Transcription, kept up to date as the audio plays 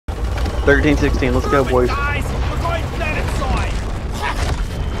13-16, let's go, boys. Guys, we're going planet side.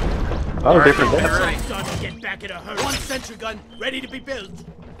 Oh, Alright, different get deaths. ready. Time to get back in a hurry. One sentry gun ready to be built.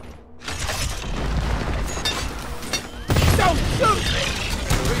 Don't shoot me!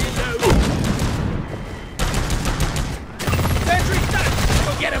 Sentry done!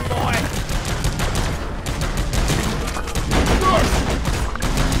 Go get him, boy!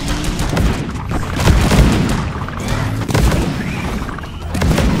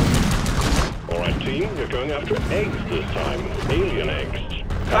 Alright team, you're going after eggs this time. Alien eggs.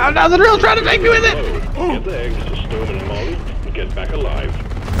 Now the drill's trying to take me with it! Get the eggs to Stone and Molly and get back alive.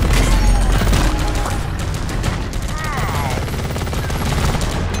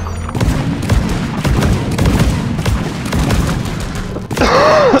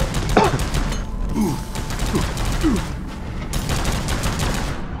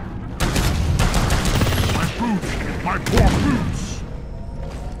 My poor boots!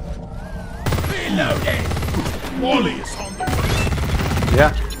 Reloading! Molly is on the way!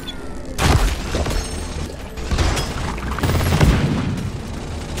 Yeah.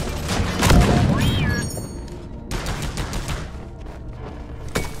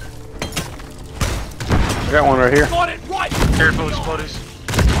 I got one right here. Got it right! Careful, explodies.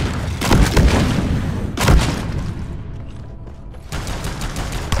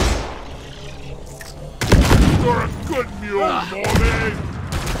 You're a good mule, Molly!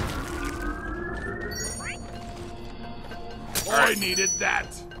 I needed that!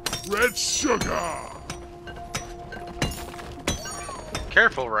 Red sugar!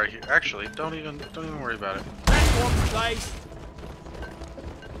 Careful right here. Actually, don't even worry about it. Platform placed.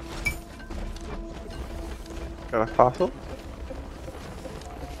 Got a fossil.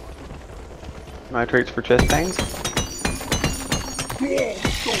 Nitrates for chest pains.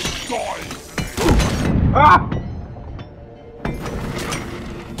 Dwarves don't die! Ah!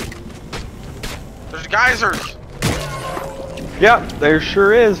 There's geysers. Yep, there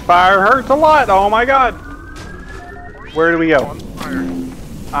sure is. Fire hurts a lot. Oh my god. Where do we go? On fire.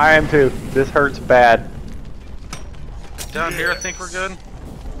 I am too. This hurts bad. Down here, I think we're good.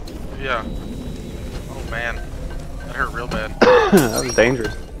 Yeah. Oh man, that hurt real bad. That was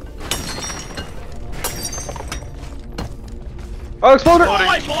dangerous. Oh, exploder!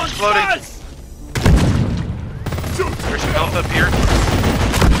 Exploding. Exploding. There's some health up here.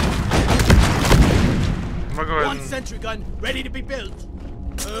 I'm gonna go ahead One and... sentry gun ready to be built.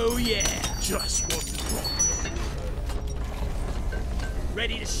 Oh yeah. Just what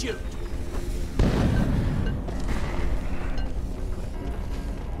Ready to shoot.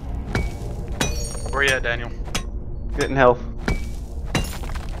 Where you at, Daniel? Getting health.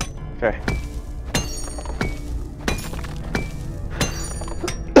 Okay.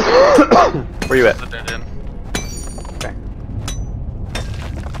 Where you at? The dead end. Okay.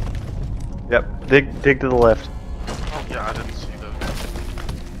 Yep. Dig to the left. Oh yeah, I didn't see those.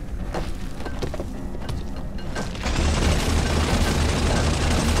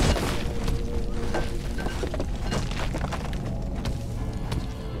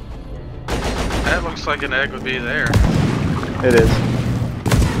 That looks like an egg would be there. It is.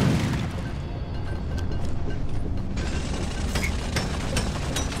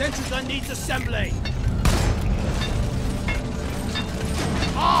 Sentry gun needs assembly.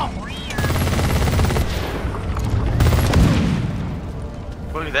 Oh!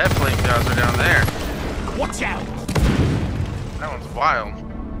 Look at that flame geyser down there. Watch out! That one's wild.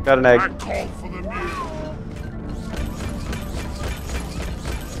 Got an I egg. call for the mule!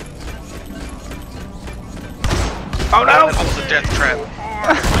 Oh That no! was a death trap.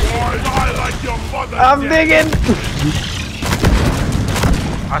 I like your mother! I'm dead. digging!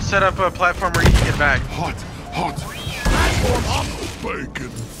 I set up a platform where you can get back. Hot!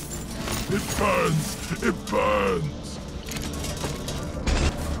 Bacon! It burns! It burns!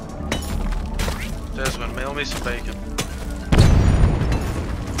 Desmond, mail me some bacon.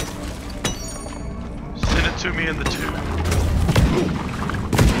 Send it to me in the tube.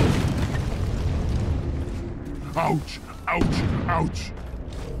 Ouch! Ouch! Ouch!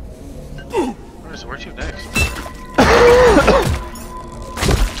 Where to next?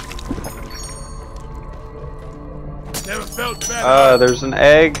 Never felt better. There's an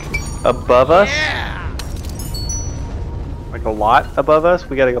egg above us. Yeah! Like a lot above us.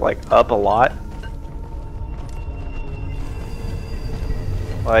 We gotta go like up a lot.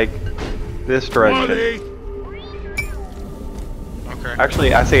 Like this direction. Molly! Okay.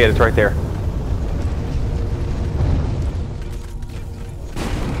 Actually, I see it. It's right there.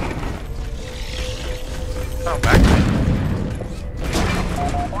 Oh, back to me.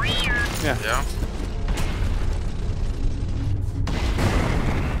 Yeah. Yeah.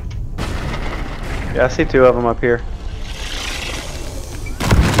 Yeah, I see two of them up here.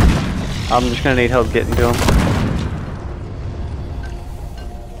 I'm just gonna need help getting to them.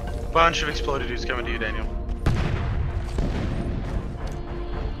 Bunch of exploded dudes coming to you, Daniel.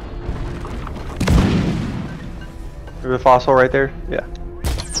 There's a fossil right there. Yeah.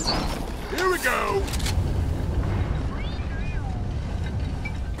 Here we go.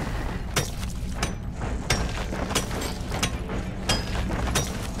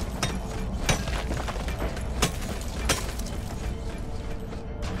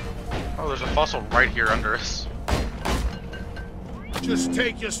 Oh, there's a fossil right here under us. Just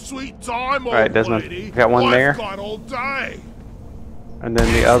take your sweet time, old Alright, Desmond. lady. Got one there. I've got all day. And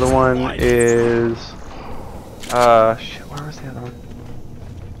then the other one is... shit, where was the other one?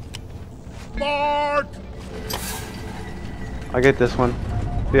 Mark! I'll get this one.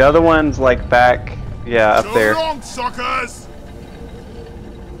 The other one's like back... Yeah, up So there. long, suckers!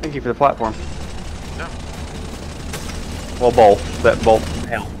 Thank you for the platform. Yeah. Well, both. That both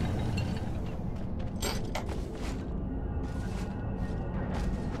help.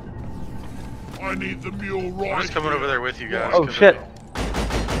 I need the mule right. I'm just coming over there with you guys. Oh 'cause shit.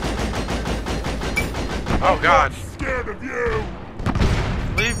 Oh god. I'm scared of you.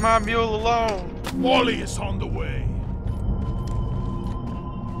 Leave my mule alone. Molly is on the way.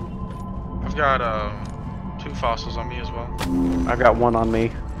 I've got 2 fossils on me as well. I've got one on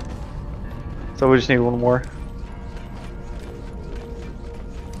me. So we just need one more.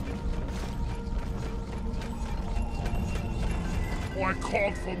 I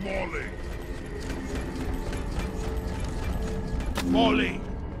called for Molly. Molly,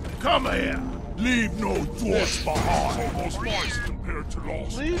 come here. Leave no dwarfs behind. Almost nice compared to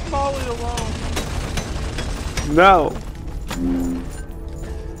lost. Leave Molly alone. No!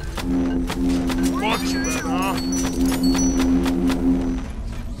 Much better.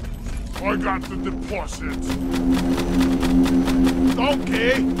 I got the deposit.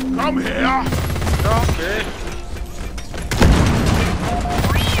 Donkey, come here. Okay.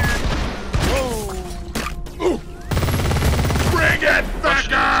 Bring it, Bunch of dudes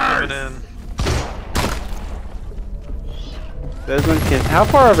coming fuckers! in. Desmond, how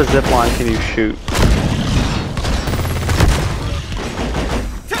far of a zip line can you shoot?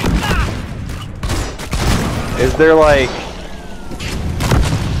 Is there like...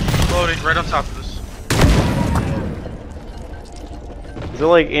 Floating right on top of us. Is there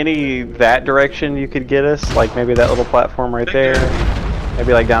like any that direction you could get us? Like maybe that little platform right there?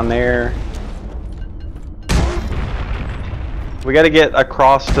 Maybe like down there? We gotta get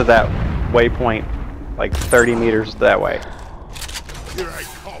across to that waypoint, like 30 meters that way. Here I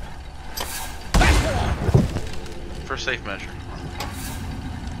come. For safe measure.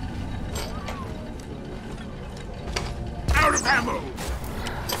 Out of ammo.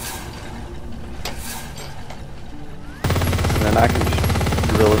 And then I can just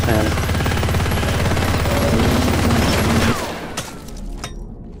drill his hand.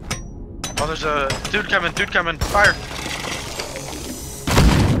 Oh, there's a dude coming, fire!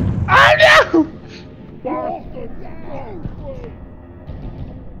 Oh no!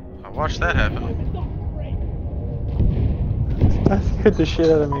 I watched that happen. That scared the shit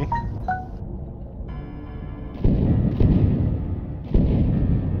out of me.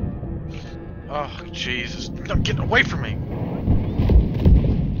 Oh, Jesus. No, get away from me!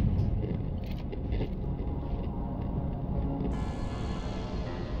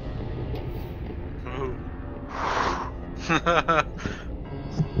 Ooh.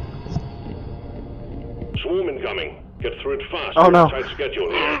 Swarm incoming. Get through it fast. Oh, We're on no. a tight schedule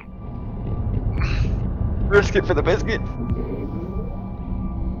here. Risk it for the biscuit.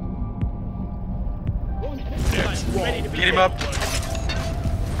 Ready to be Get him up!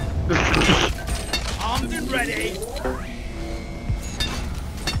 armed and ready.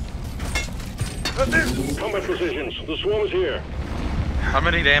 Combat precisions. The swarm is here. I'm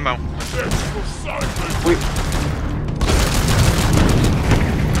gonna need ammo. We...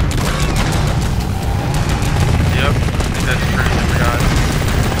 Yep, I think that's pretty good, guys.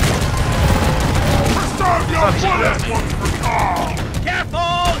 Reserve your bullets once for all.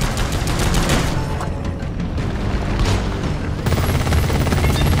 Careful!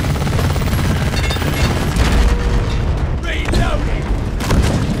 Reloading.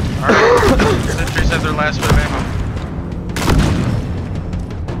 Alright, sentries have their last bit of ammo.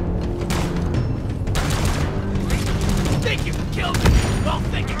 Think you can kill me? Well,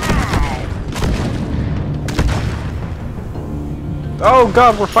 think you can. Oh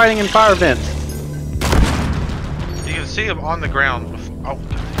god, we're fighting in fire vents. You can see them on the ground. Oh,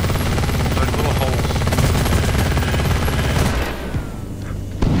 like little holes.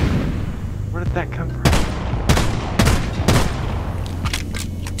 Where did that come from?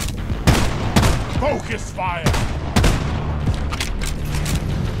 Focus fire!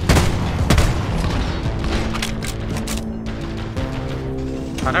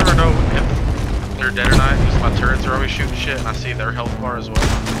 I never know if they're dead or not because my turrets are always shooting shit and I see their health bar as well. I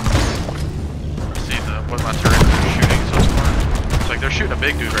see what my turrets are shooting so far. It's like they're shooting a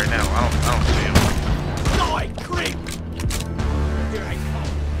big dude right now. I don't see him. Die, creep! Here I come.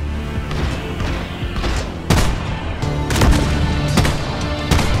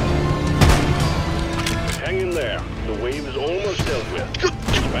 Hang in there. The wave is almost dealt with.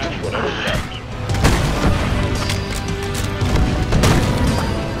 Smash whatever's left.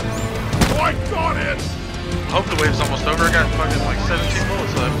 I got it! I hope the wave's almost over. I got fucking like 17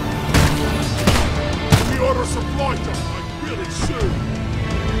 bullets left. We ought to supply them like really soon.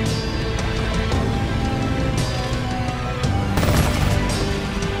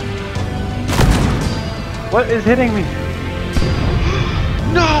 What is hitting me?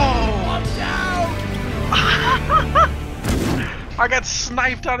 No! I'm down! I got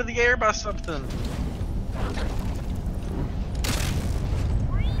sniped out of the air by something.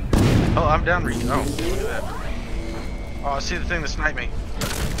 Oh, I'm down, Reed. Oh, look at that. Oh, I see the thing that sniped me.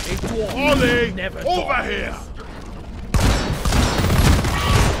 Ollie, Never over thought. here!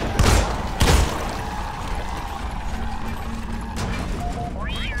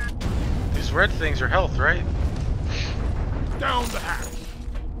 These red things are health, right? Down the hatch.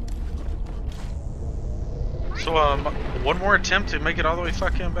 So, one more attempt to make it all the way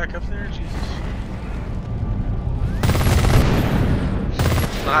fucking back up there? Jesus.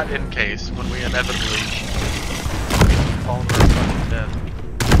 Not in case, when we inevitably fall to our fucking death.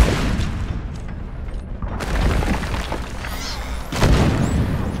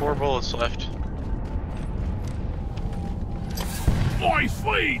 4 bullets left. My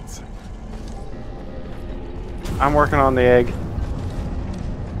feet! I'm working on the egg.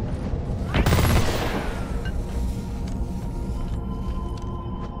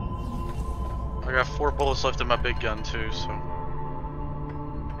 I got 4 bullets left in my big gun too, so.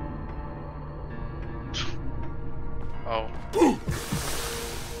 Oh.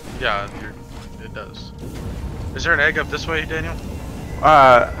 Yeah, it does. Is there an egg up this way, Daniel?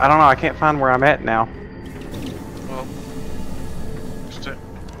 I don't know. I can't find where I'm at now. Well.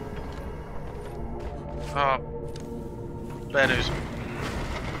 Oh. Bad news.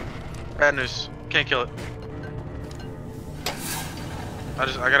 Bad news. Can't kill it.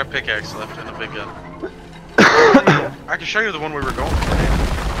 I got a pickaxe left and a big gun. I can show you the one we were going for.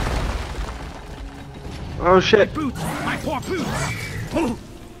 Oh shit! Boots! My poor boots!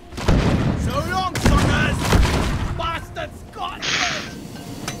 So long, suckers! Bastards got me!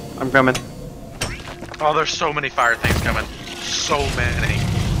 I'm coming. Oh, there's so many fire things coming. So many.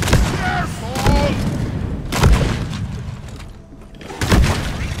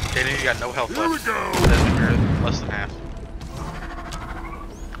 Danny, you got no health Here we left. go. You're less than half.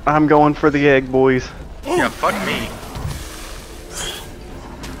 I'm going for the egg, boys. Yeah, fuck me.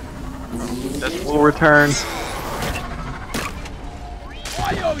 That's We'll return.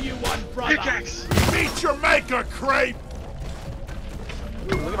 I owe you one, brother! pickaxe. Meet your maker, creep!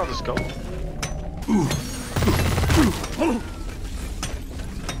 Look at all this gold.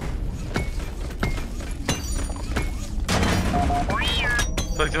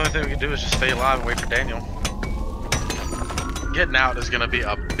 I feel like the only thing we can do is just stay alive and wait for Daniel. Getting out is gonna be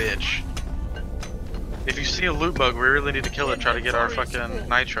a bitch. If you see a loot bug, we really need to kill it. Try to get our fucking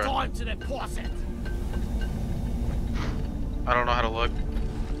nitro. Time to deposit! I don't know how to look.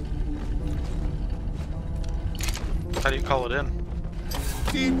 How do you call it in?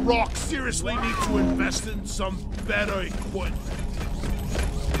 Deep Rock seriously need to invest in some better equipment.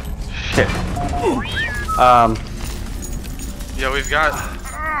 Shit. Yeah, we've got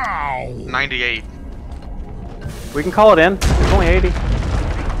Ow! 98. We can call it in. It's only 80. I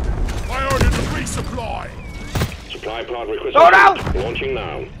ordered a resupply. Supply pod request. Oh, no! Launching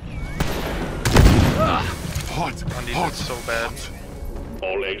now. Hot, I need it so bad.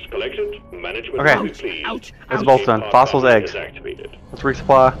 All eggs collected. Management Okay. will be pleased. Ouch! It's both done. Pod Fossils, button eggs. is activated. Let's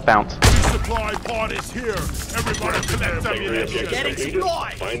resupply. Bounce. Resupply pod is here. Everybody collect Factory ammunition. objective Get completed.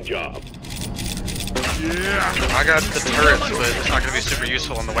 exploit! Fine job. Yeah. I got the turrets, but it's not gonna be super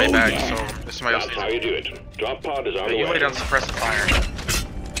useful on the way back, so if somebody else That's needs how it. you do it. Drop pod is on the You way. lay down suppressive fire.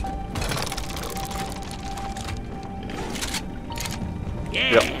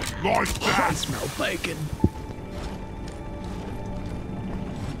 Yeah! Yep. Like I that. smell bacon.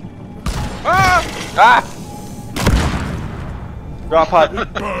 Ah! Ah! Drop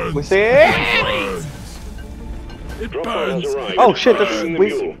pod. Burns. We see it. It Drop pod burns. has arrived. Oh shit! Firing the We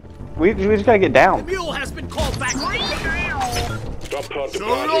mule. We just gotta get The down. mule has been called back. Drop pod So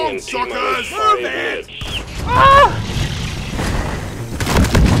departing long, in T-minus suckers! 5 Move it! minutes. Ah!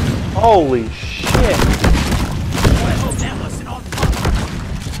 Holy shit! I hope that wasn't on purpose.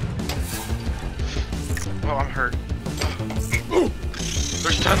 Oh, I'm hurt.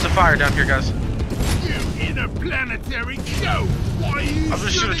 There's tons of fire down here, guys. You interplanetary joke! Why are you I'm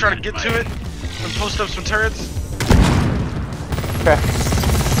just gonna try to get to it and post up some turrets. Okay.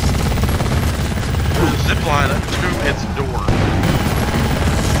 There's a zip line up to its door.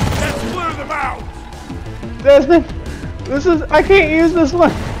 Let's clear them out! Desmond, this is, I can't use this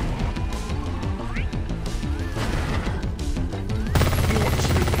one.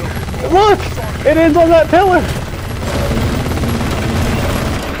 Look, it ends on that pillar.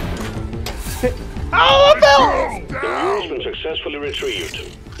 Oh, I fell! The mule's been successfully retrieved.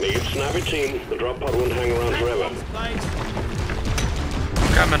 Make it snappy, team. The drop pod won't hang around forever.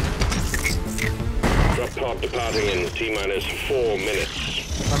 Coming. Drop pod departing in T-minus 4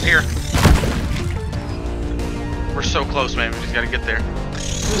 minutes. I'm here. We're so close, man. We just gotta get there.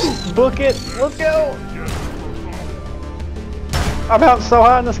 Just book it. Let's go. I bounced so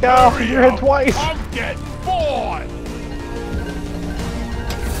high in the sky off of your head twice. I'm getting bored!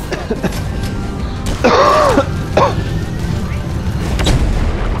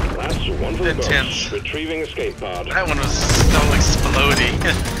 That's one for the Intense. books. Retrieving escape pod. That one was so exploding.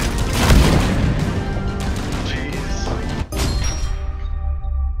 Jeez.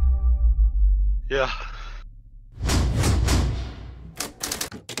 Yeah.